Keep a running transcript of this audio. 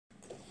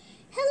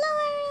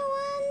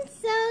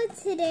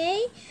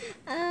today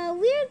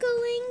we're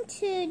going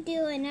to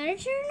do another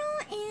journal,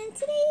 and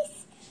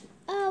today's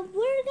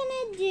we're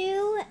gonna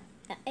do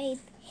a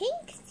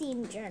pink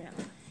theme journal.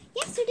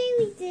 Yesterday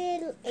we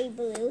did a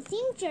blue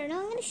theme journal.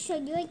 I'm gonna show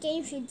you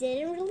again if you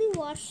didn't really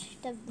watch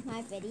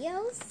my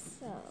videos.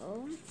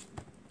 So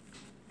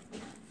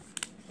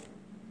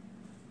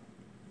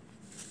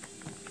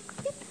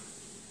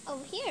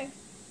over here.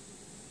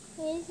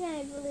 Here's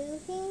my blue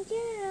theme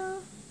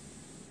journal.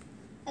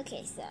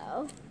 Okay,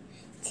 so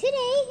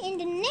today in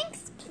the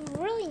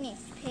really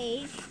next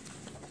page,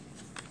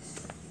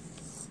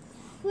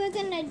 we're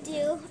gonna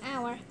do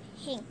our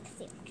pink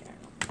theme journal.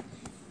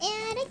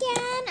 And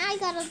again, I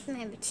got all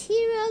my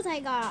materials. I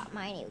got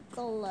my new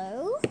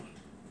glue.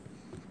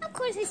 Of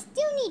course, I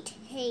still need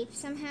tape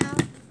somehow.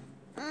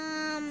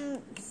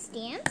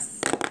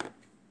 Stamps,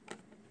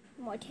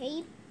 more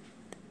tape.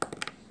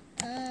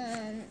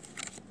 And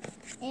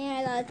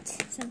I got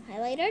some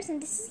highlighters,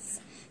 and this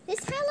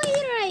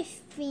highlighter I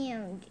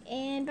found.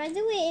 And by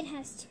the way, it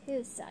has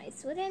two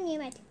sides. What do I mean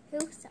by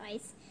two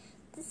sides?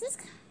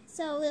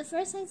 So the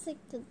first side's like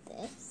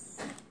this.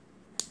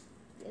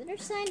 The other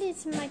side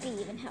might be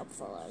even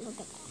helpful. Look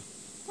at that.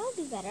 That would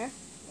be better.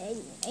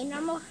 A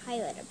normal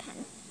highlighter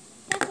pen.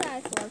 That's what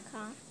I work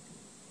on.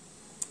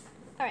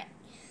 Alright.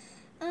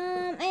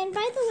 And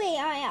by the way,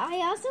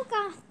 I also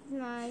got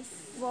my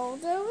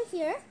folder over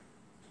here.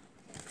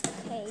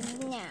 Okay,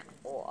 now,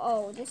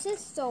 this is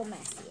so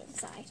messy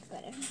inside, but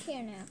I don't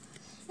care now.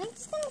 I'm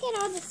just gonna get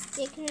all the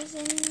stickers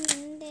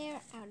in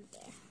there, out of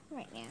there,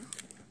 right now.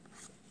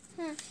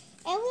 And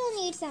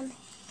we'll need some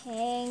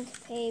pink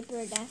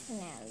paper,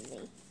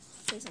 definitely.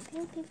 There's some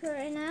pink paper,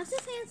 and I also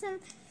found some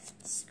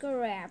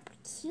scrap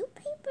cute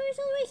papers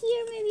over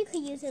here. Maybe you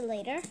could use it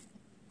later.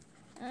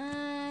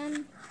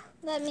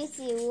 Let me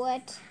see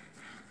what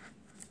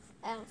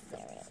else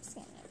there is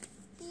gonna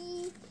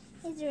be.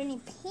 Is there any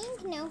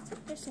pink? No,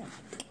 there's no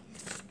pink.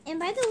 And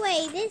by the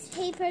way, this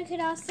paper could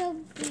also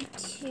be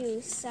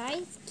two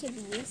sides. Could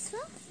be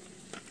useful.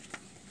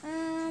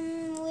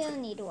 We'll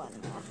need one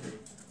more,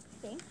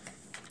 I think.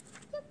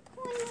 Yep,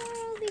 one more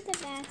will be the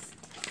best.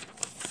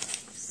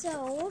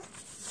 So,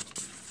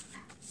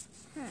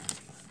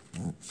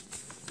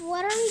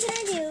 what are we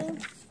gonna do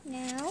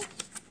now?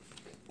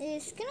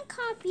 Is gonna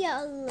copy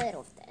a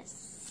little of this.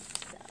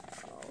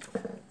 So,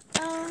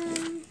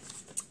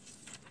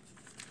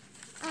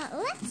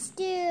 let's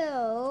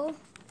do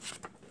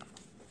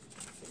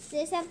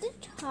this at the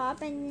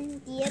top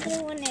and the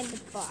other one at the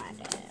bottom.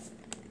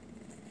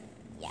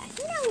 Yeah, I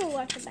think that will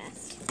work the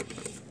best.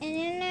 And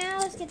then now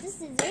let's get the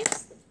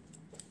scissors.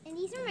 And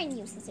these are my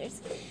new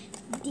scissors.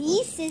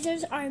 These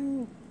scissors are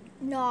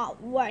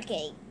not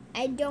working.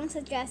 I don't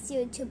suggest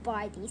you to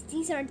buy these.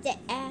 These are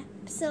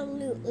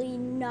absolutely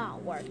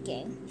not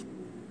working.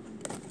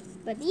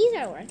 But these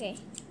are working.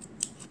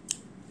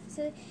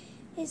 So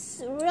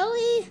it's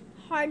really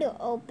hard to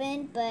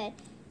open, but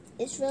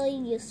it's really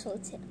useful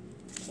too.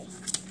 Okay.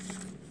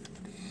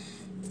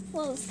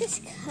 Well, let's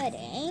get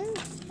cutting.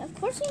 Of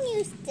course, we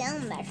use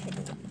down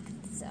method.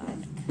 So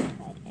I'm gonna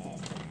cut it now.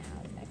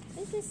 I'm gonna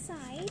cut it this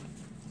side.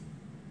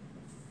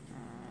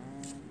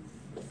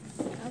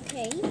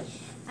 Okay,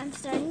 I'm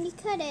starting to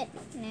cut it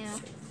now.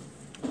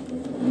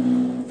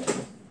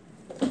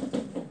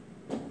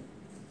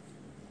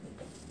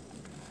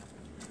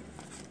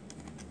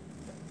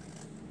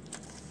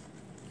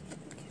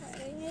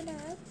 Cutting it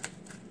up.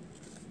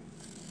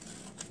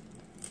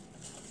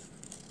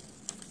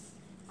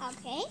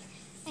 Okay,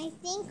 I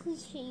think we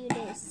should use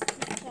this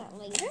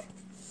later.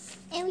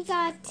 And we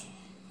got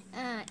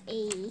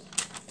a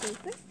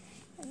paper.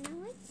 And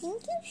now I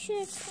think you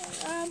should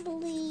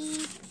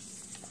probably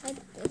put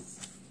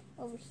this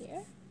over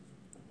here.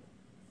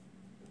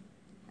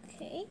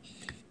 Okay.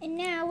 And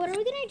now what are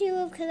we going to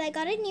do? Because I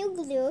got a new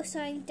glue, so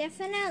I'm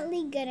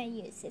definitely going to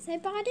use this. I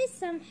bought it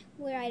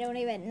somewhere. I don't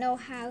even know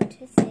how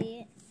to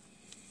say it.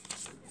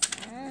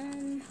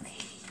 Okay,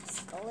 let's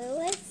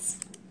glue it.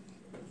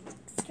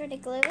 Start to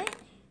glue it.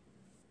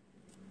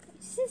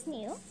 This is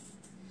new.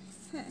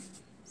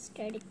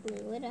 Start to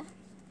glue it up.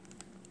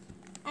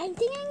 I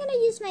think I'm gonna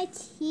use my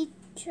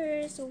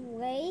teacher's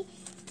way.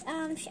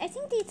 I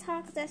think they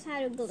taught us how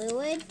to glue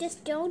it.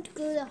 Just don't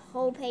glue the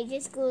whole page.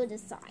 Just glue the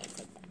sides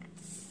like that.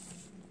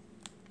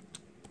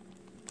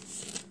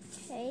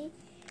 Okay.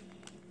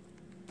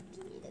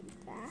 Need the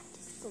back.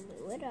 Just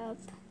glue it up.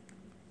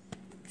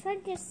 Try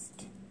to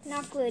just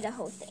not glue the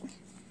whole thing,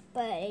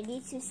 but it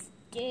needs to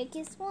stick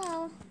as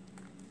well.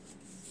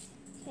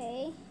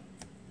 Okay.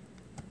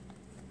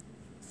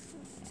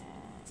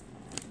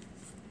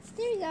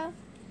 There we go.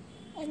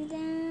 And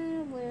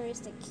then where is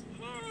the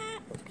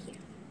cat? Over here.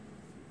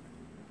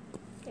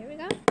 There we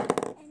go.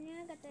 And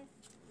now I got the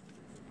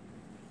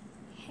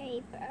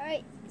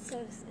paper.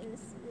 So this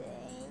is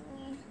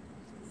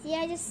see,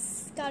 I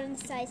just got on the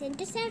sides and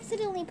just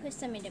accidentally put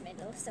some in the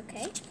middle. It's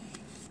okay.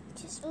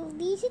 Just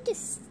leave it to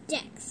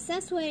sticks.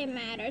 That's what it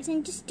matters.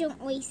 And just don't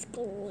waste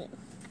glue.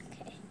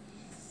 Okay.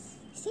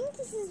 I think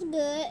this is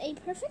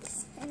good.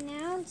 Perfect. And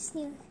now just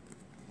need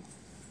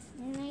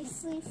a nice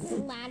nicely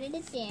flattened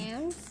it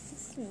down,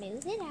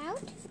 smooth it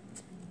out.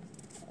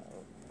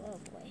 Oh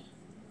boy.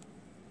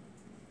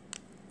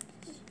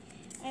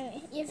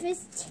 If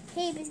this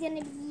tape is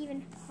gonna be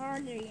even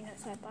harder,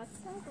 so I bought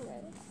some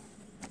glue.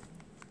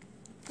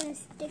 Gonna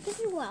stick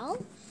it well.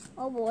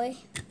 Oh boy,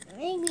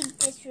 maybe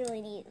this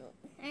really needs.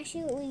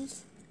 Actually,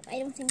 I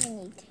don't think I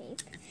need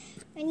tape.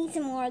 I need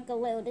some more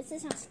glue. This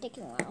is not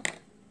sticking well.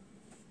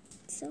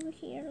 It's over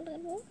here a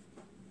little.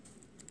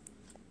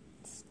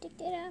 Stick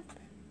it up.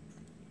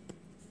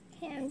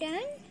 Okay, I'm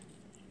done.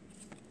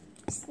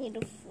 Just need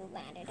to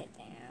flatten it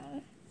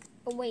down.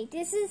 Oh wait,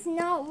 this is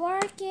not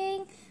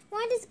working.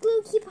 Why does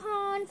glue keep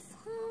on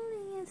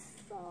falling and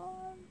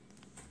falling?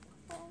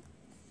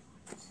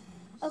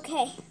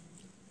 Okay,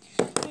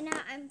 and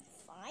now I'm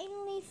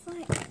finally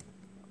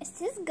Is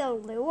this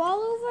glue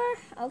all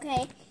over?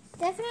 Okay,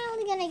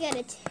 definitely gonna get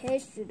a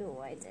tissue to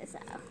wipe this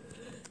out.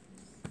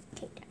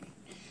 Okay, done.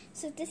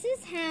 So this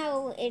is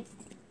how it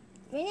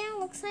right now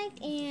looks like,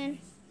 and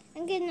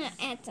I'm gonna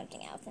add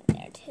something else in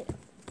there too.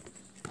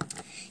 I'm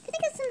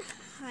gonna get some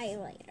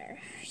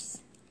highlighters.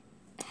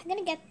 I'm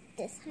gonna get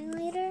this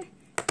highlighter.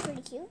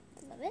 Pretty cute.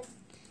 Love it.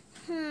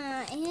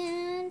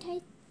 And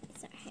I'm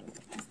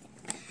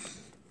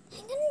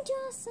gonna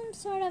draw some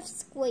sort of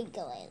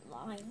squiggly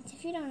lines.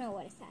 If you don't know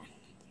what is that,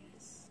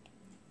 just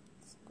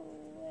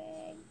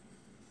squig.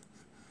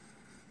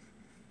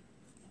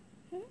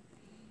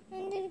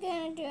 I'm just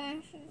gonna do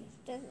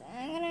this.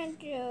 I'm gonna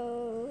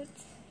do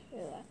two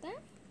of them.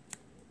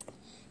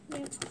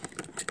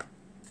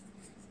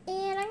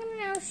 And I'm gonna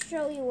now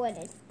show you what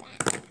is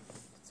that.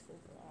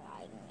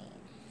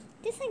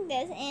 Just like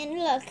this, and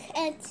look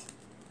at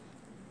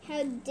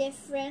how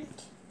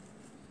different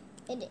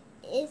it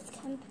is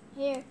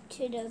compared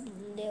to the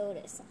blue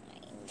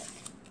design.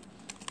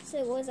 So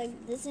it was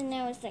like this, and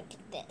now it's like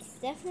this.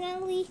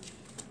 Definitely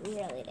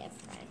really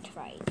different,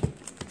 right?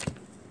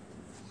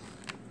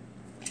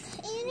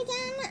 And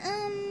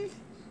again,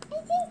 I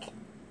think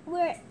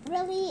we're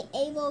really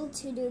able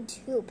to do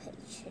 2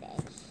 pages today.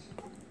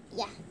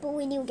 Yeah, but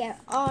we need to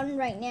get on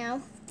right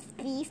now.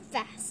 Be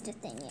fast, the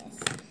thing is.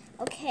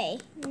 Okay,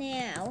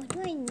 now, what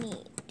do I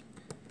need?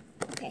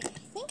 Okay, I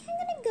think I'm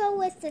going to go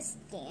with the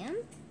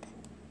stamp.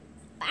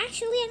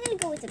 Actually, I'm going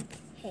to go with the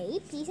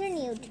tape. These are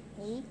new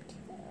tape,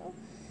 too.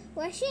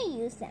 Well, actually, I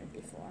used them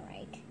before,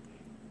 right?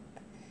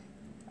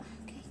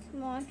 Okay,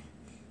 come on.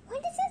 Why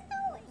is this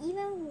not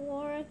even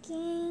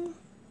working?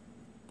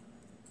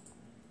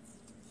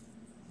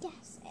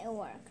 Yes, it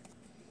worked.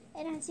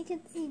 And as you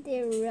can see,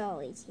 they're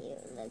really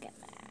cute. Look at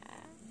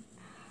that.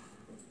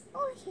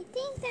 Oh, I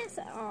think that's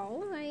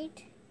all,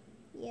 right?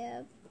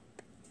 Yep.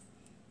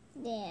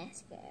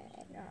 That's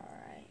good.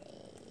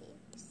 Alright.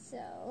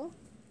 So,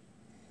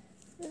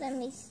 let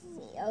me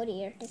see. Oh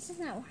dear, this is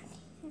not working.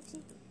 Let's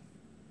see.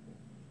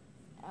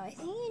 Oh, I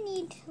think you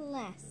need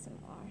less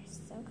more.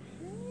 So,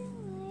 kind of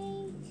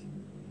like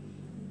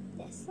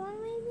this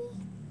one, maybe?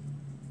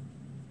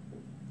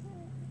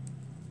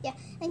 Yeah.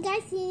 And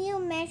guys, you need to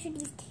measure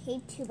these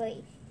tape too,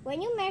 but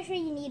when you measure,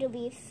 you need to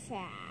be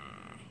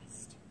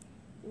fast.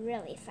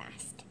 Really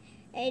fast.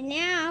 And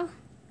now,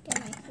 get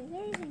my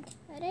scissors and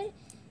cut it,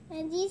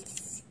 and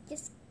these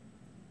just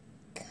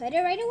cut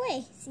it right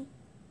away. See?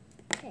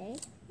 Okay.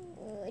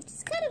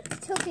 Just kind of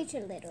tilt it a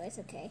little. It's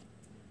okay.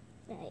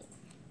 Right.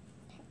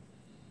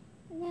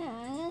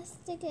 Now let's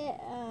stick it.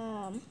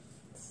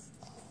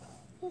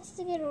 Let's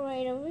stick it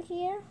right over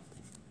here.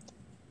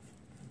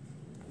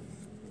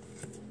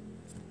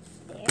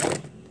 There.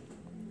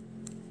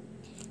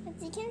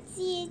 As you can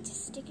see,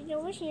 just stick it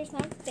over here. It's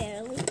not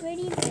barely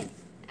pretty, but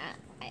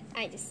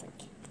I just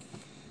like it.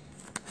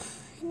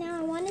 Now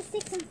I want to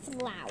stick some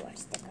flower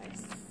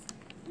stickers.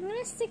 I'm going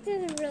to stick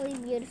to the really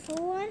beautiful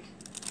one.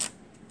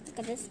 Look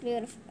at this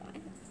beautiful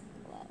one.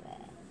 Love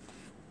it.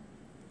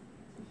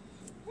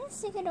 Let's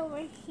stick it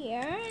over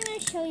here. I'm going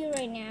to show you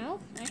right now.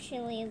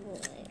 Actually,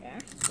 later.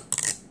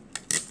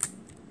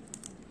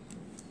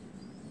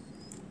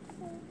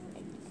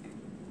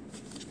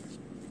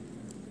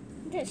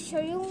 Just show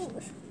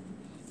you.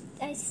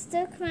 I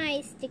stuck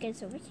my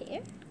stickers over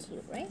here.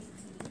 Cute, right?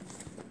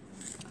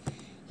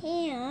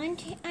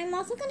 And I'm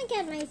also going to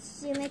get my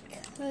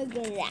Sumikko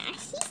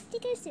Glashy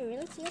stickers. They're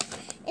really cute.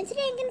 And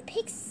today I'm going to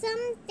pick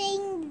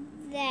something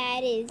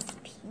that is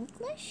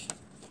pinkish.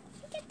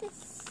 Let me get this.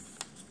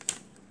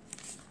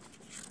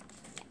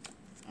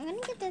 I'm going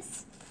to get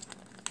this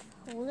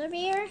polar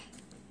bear.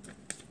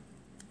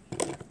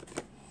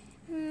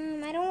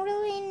 I don't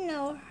really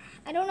know.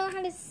 I don't know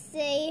how to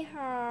say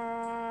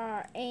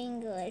her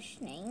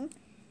English name.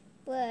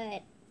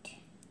 But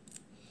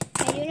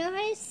I do know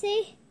how to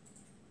say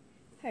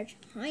her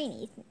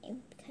Chinese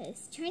name,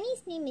 because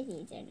Chinese name is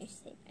easier to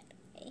say, by the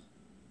way.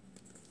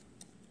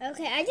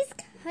 Okay, I just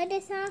cut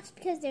this off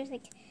because there's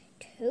like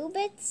 2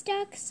 bits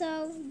stuck,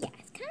 so yeah,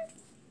 it's kind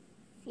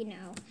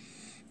of,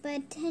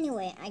 But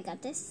anyway, I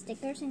got this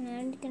stickers, and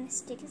I'm gonna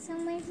stick it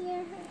somewhere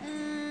here.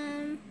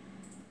 I'm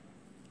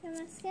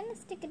just gonna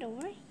stick it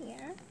over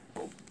here.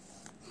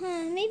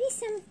 Maybe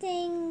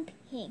something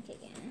pink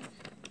again.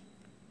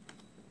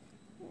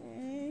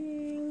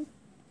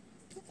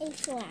 a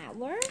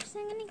flower. So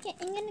I'm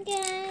gonna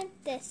get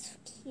this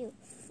cute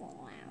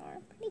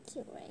flower. Pretty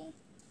cute, right?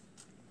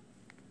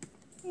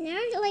 Now,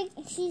 like,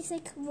 she's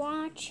like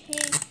watching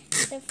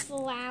the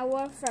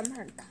flower from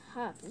her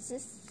cup. This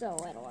is so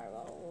adorable.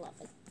 I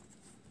love it.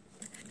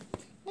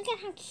 Look at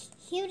how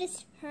cute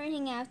it's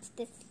turning out to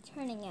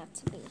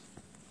be.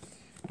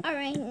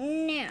 Alright,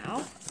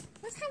 now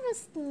let's have a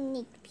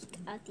sneak peek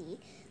at the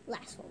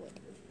last one we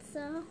did.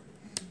 So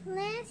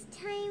last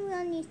time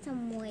we'll need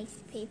some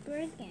moist paper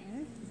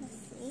again. Let's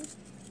see.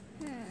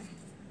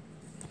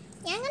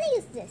 Yeah, I'm gonna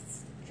use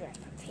this strip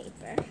of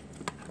paper.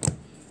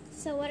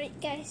 So what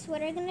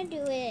we're gonna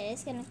do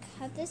is gonna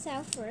cut this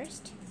out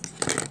first.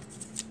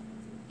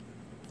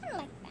 Kind of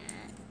like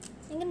that.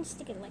 I'm gonna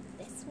stick it like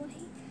this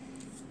way.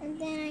 And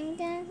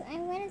then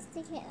I'm gonna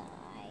stick it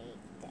like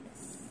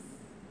this.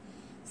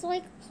 So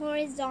like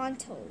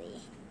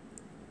horizontally.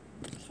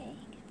 Okay,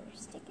 better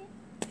stick it.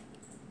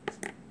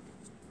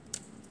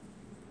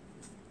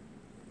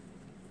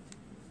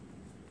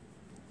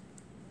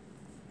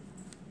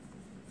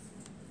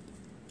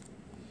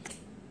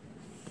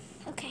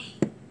 Okay.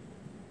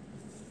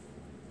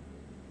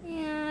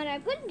 And I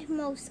put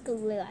most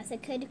glue as I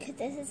could because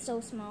this is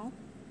so small.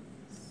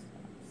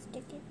 So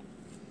stick it.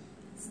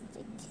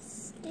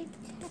 Stick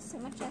as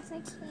much as I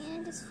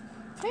can. Just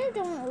try to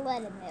don't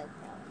let it move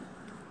really.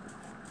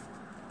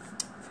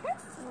 Try to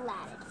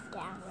flat it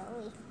down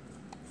really.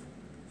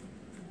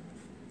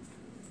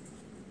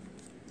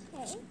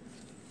 Okay.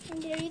 And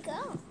there you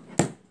go.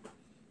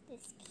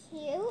 This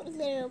cute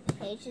little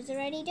page is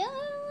already done.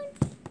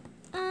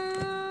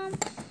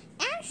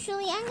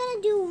 Actually I'm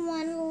gonna do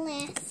one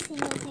last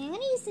single thing. I'm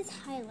gonna use this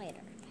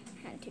highlighter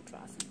pen to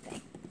draw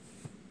something.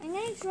 I'm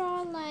gonna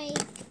draw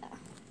like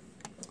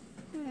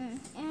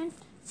and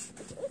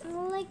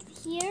like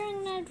here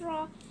I'm gonna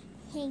draw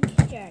pink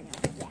journal.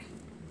 Yeah.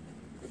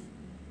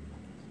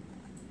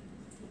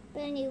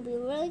 But I need to be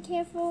really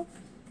careful.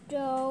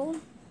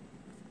 Don't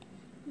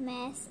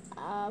mess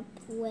up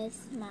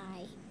with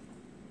my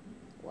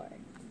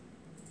word.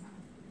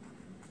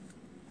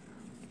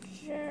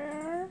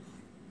 Sure.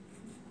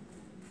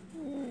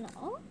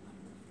 No.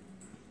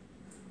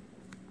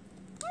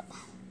 Yep.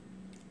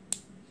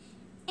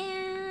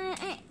 And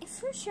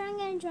for sure I'm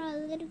gonna draw a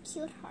little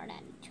cute heart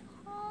at the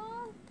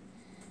top.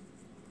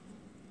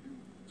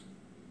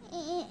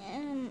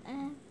 And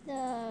at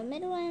the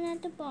middle and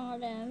at the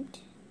bottom.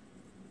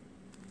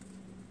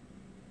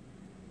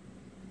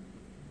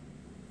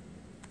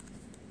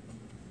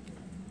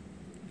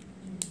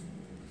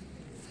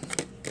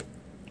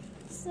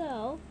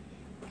 So,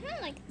 kind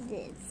of like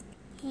this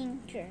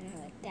pink journal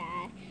like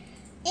that.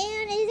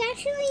 And it's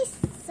actually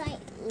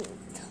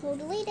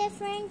totally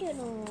different to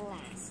the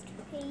last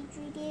page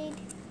we did.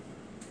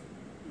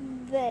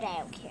 But I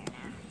don't care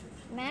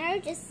now.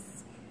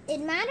 It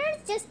matters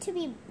just to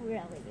be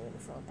really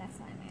beautiful. That's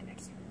why it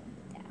matters to me.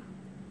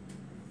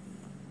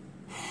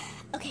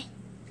 Yeah. Okay.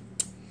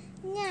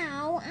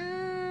 Now,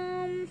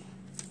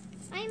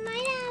 I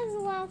might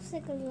as well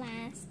stick a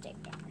last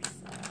sticker.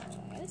 So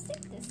let's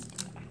stick this sticker.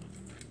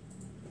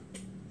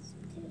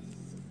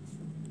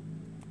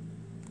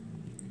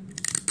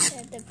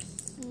 The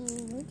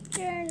pink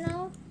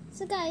journal.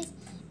 So guys,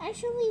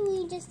 actually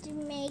we just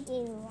make a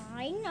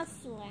line of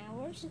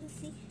flowers. You can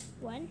see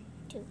 1,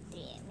 2, 3.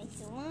 It makes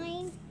a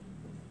line.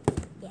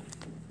 Yeah.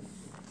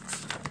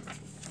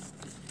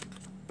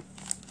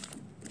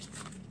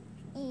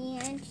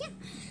 And yeah.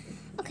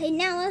 Okay,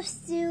 now let's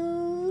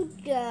do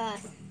the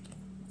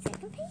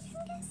second page,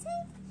 I'm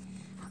guessing.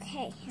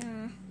 Okay,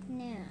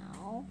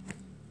 now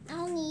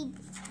I'll need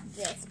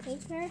this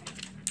paper.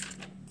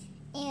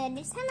 And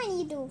this time I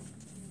need to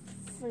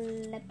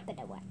flip it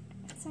away.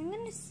 So I'm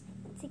going to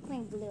stick my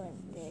glue on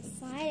this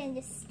side and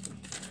just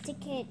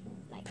stick it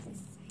like this.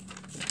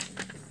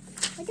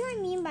 What do I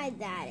mean by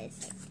that is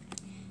like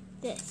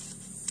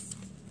this.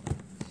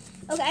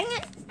 Okay,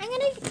 I'm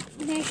gonna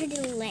measure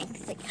the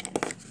length again.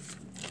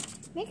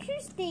 Make sure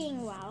it's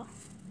staying well.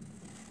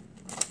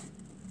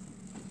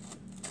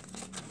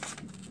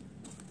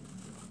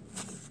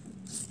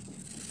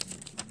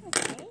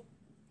 Okay,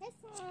 this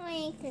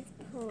length is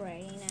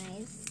pretty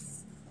nice.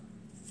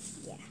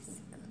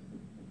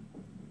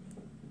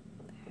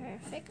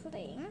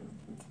 Perfectly.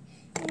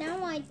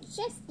 Now I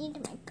just need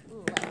my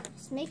glue.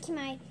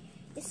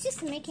 It's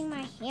just making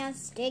my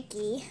hands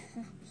sticky.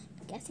 I'm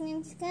guessing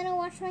I'm just gonna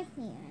wash my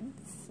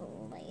hands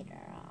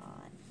later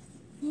on.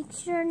 Make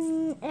sure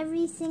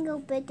every single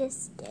bit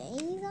just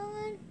stays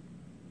on.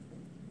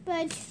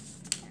 But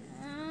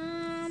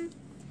I'm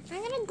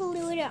gonna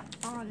glue it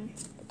on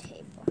the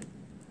table,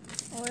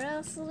 or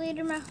else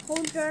later my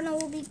whole journal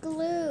will be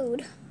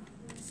glued.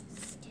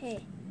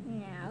 Okay,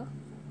 now.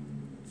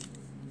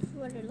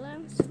 For the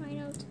last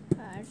final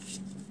touch.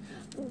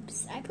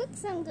 Oops, I put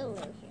some glue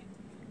here.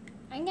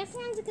 I'm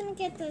guessing I'm just gonna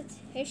get the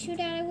tissue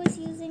that I was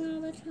using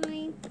all the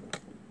time.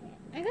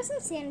 I got some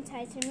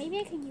sanitizer. Maybe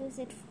I could use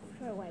it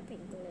for wiping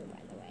glue,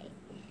 by the way.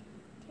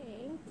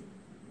 Okay.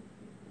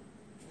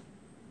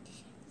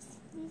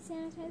 These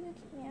sanitizer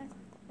can't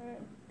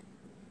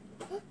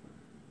work.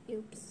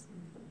 Oops.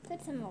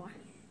 put some more.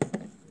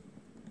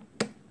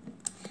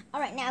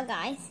 Alright, now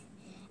guys,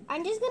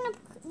 I'm just gonna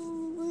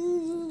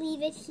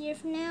leave it here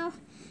for now.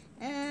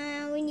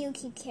 When you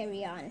can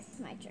carry on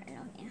my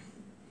journal now.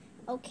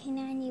 Okay,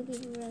 now you be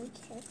really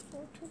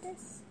careful to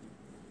this.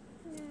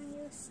 Now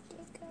you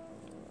stick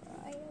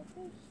right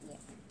over here.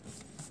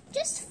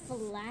 Just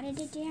flatted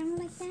it down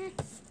like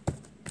that.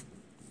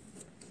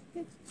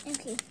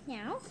 Okay,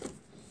 now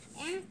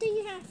after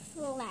you have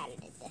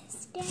flatted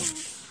this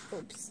down,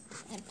 oops,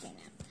 okay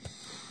now.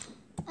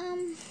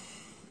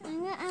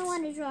 I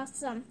want to draw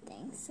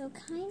something, so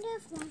kind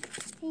of like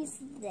is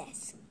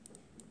this.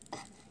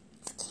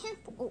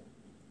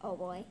 Oh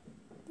boy,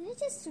 did I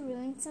just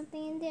ruin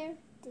something in there?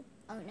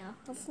 Oh no,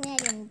 hopefully I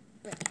didn't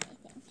break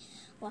anything.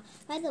 Well,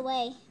 by the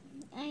way,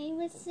 I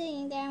was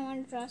saying that I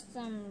want to draw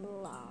some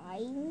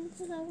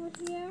lines over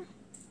here.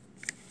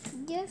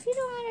 If you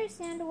don't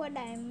understand what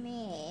I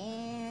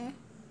mean,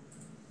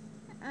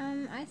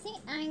 I think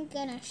I'm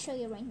gonna show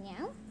you right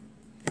now.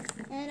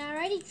 And I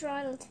already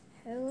drawn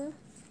two.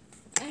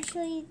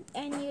 Actually,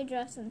 I need to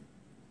draw some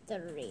 3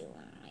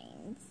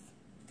 lines.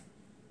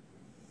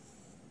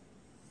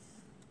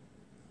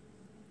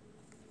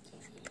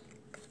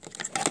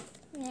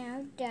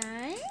 Now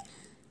done.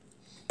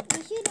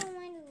 If you don't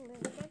mind to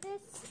look at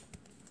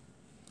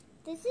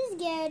this is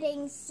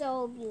getting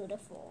so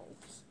beautiful.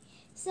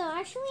 So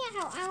actually,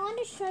 I want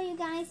to show you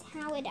guys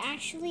how it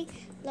actually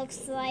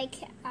looks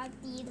like at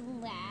the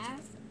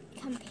last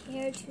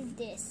compared to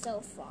this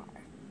so far.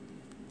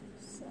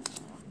 So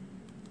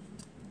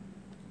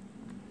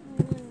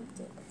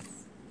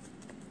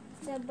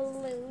the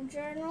blue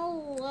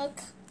journal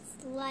looks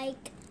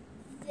like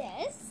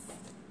this.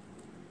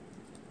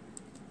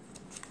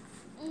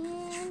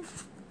 And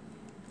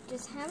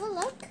just have a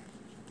look,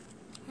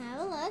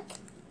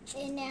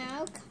 and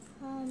now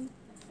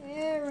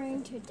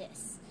comparing to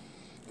this.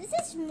 This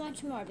is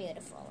much more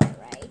beautiful,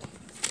 right?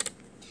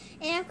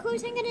 And of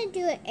course, I'm gonna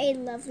do a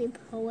lovely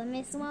poem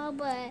as well,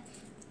 but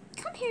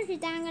compared to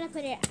that, I'm gonna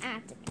put it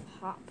at the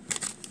top.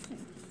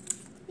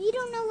 If you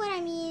don't know what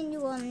I mean, you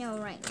will know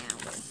right now.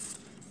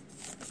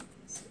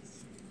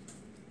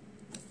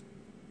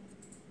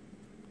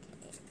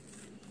 Okay.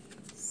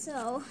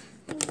 So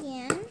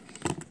again,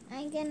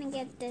 I'm gonna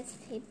get this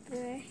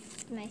paper,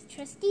 my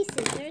trusty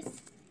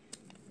scissors,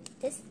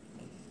 this,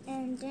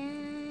 and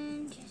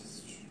then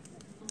just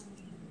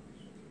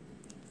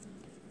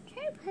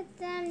try to put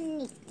them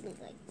neatly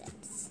like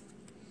this.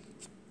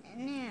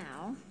 And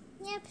now,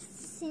 yep,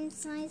 same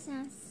size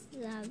as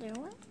the other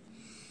one.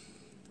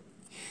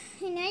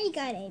 And now you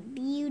got a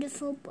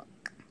beautiful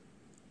book.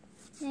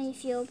 Now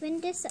if you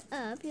open this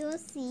up, you will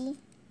see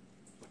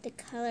the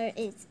color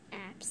is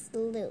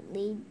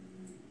absolutely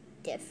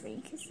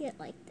different because you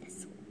like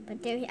this one.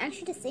 But they're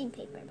actually the same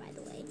paper, by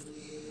the way.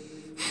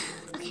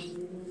 Okay,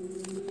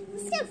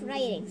 let's get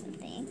writing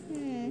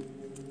something.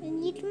 I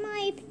need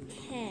my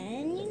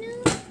pen, you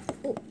know.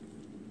 Oh,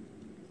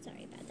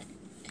 sorry about that.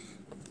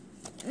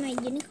 My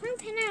unicorn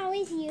pen I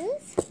always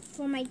use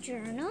for my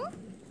journal.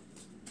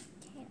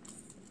 Okay,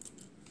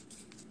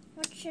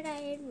 what should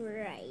I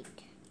write?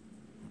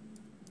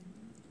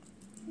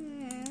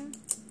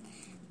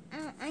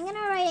 I'm gonna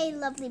write a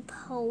lovely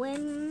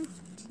poem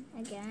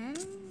again.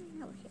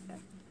 Over here.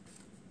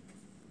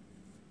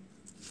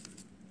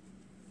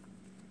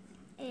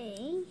 A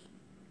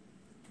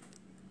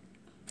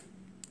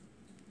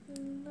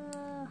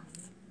lovely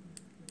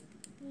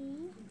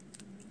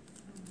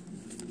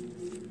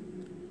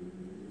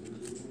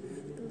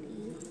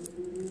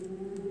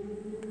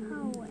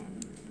poem.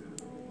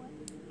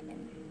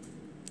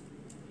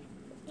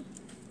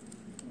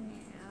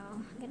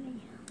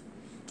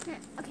 Now,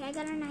 okay, I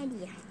got an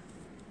idea.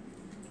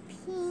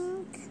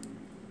 Pink.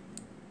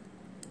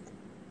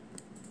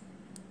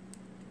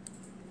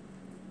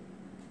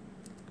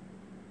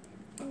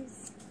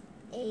 Is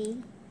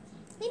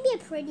maybe a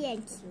pretty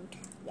and cute.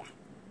 Yeah,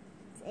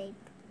 it's a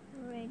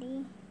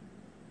pretty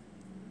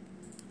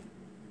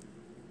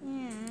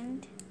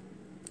and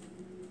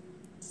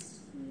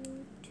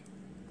cute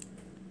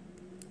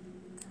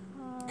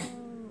color.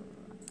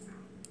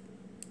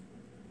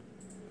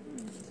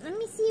 Let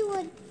me see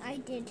what I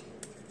did.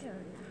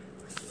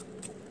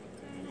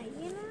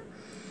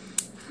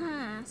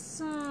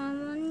 So I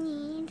will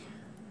need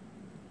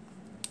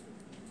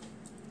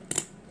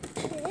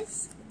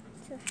this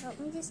to help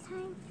me this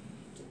time.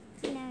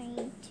 Now I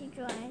need to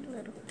draw a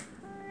little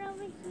heart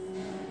over here.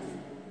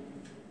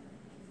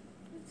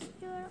 Just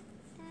draw,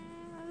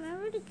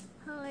 remember to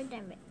color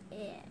them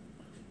in.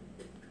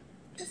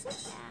 Just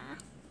like that.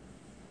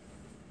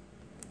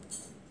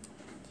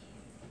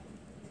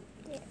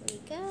 There we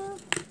go.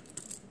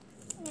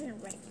 I'm gonna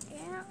write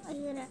it out. I'm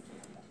gonna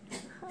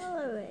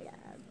color it up.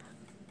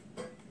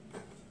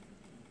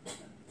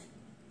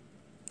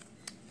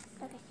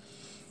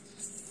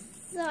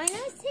 So I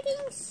know it's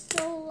taking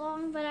so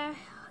long, but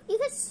you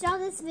could stop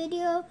this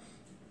video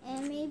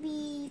and maybe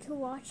you could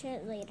watch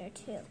it later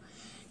too.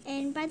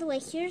 And by the way,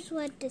 here's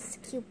what this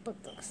cute book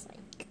looks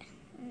like.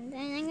 And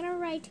then I'm gonna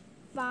write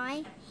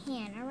by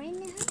Hannah right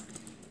now.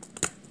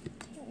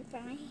 Okay, by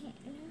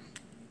Hannah.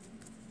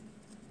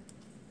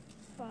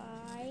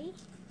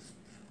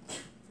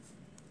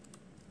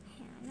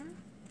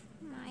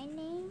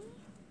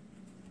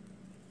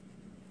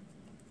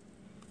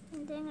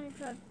 then I'm going to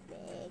draw a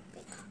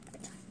big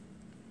heart.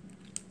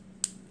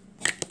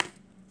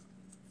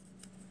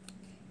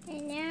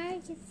 And now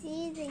you can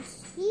see the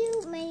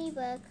cute mini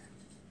book.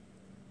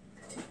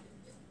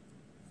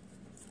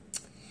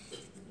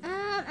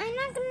 I'm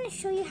not going to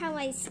show you how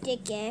I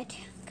stick it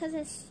because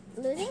it's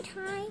losing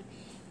time.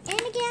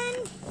 And again,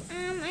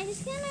 I'm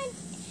just going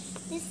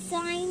to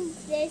design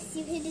this.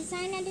 You can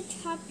design at the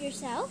top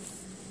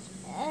yourself.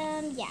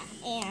 Yeah,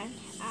 and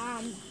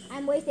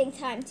I'm wasting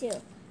time too.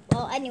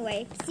 Well,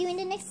 anyway, see you in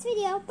the next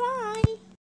video. Bye!